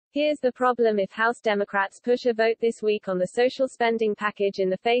Here's the problem: if House Democrats push a vote this week on the social spending package in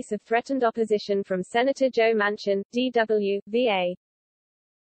the face of threatened opposition from Senator Joe Manchin, DW, VA.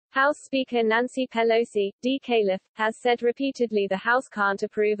 House Speaker Nancy Pelosi, D. Caliph, has said repeatedly the House can't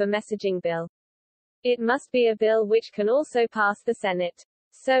approve a messaging bill. It must be a bill which can also pass the Senate.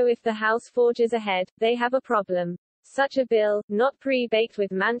 So if the House forges ahead, they have a problem. Such a bill, not pre-baked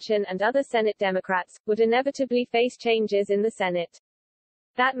with Manchin and other Senate Democrats, would inevitably face changes in the Senate.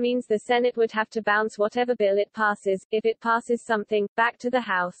 That means the Senate would have to bounce whatever bill it passes, if it passes something, back to the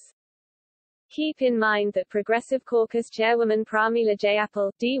House. Keep in mind that Progressive Caucus Chairwoman Pramila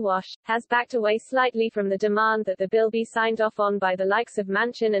Jayapal, D-Wash, has backed away slightly from the demand that the bill be signed off on by the likes of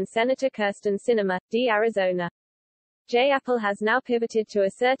Manchin and Senator Kyrsten Sinema, D. Arizona. Jayapal has now pivoted to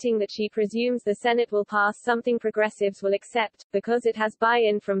asserting that she presumes the Senate will pass something progressives will accept, because it has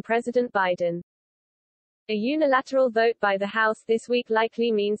buy-in from President Biden. A unilateral vote by the House this week likely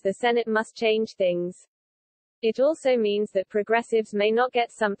means the Senate must change things. It also means that progressives may not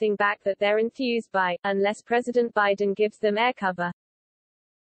get something back that they're enthused by, unless President Biden gives them air cover.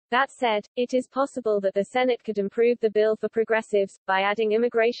 That said, it is possible that the Senate could improve the bill for progressives, by adding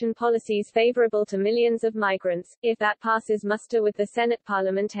immigration policies favorable to millions of migrants, if that passes muster with the Senate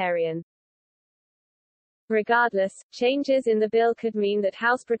parliamentarian. Regardless, changes in the bill could mean that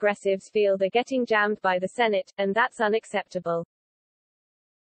House progressives feel they're getting jammed by the Senate, and that's unacceptable.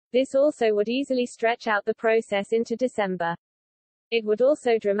 This also would easily stretch out the process into December. It would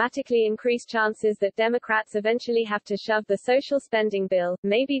also dramatically increase chances that Democrats eventually have to shove the social spending bill,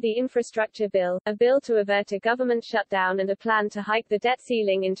 maybe the infrastructure bill, a bill to avert a government shutdown and a plan to hike the debt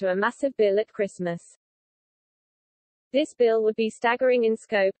ceiling into a massive bill at Christmas. This bill would be staggering in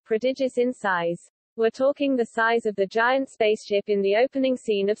scope, prodigious in size. We're talking the size of the giant spaceship in the opening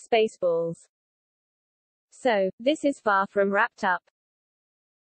scene of Spaceballs. So, this is far from wrapped up.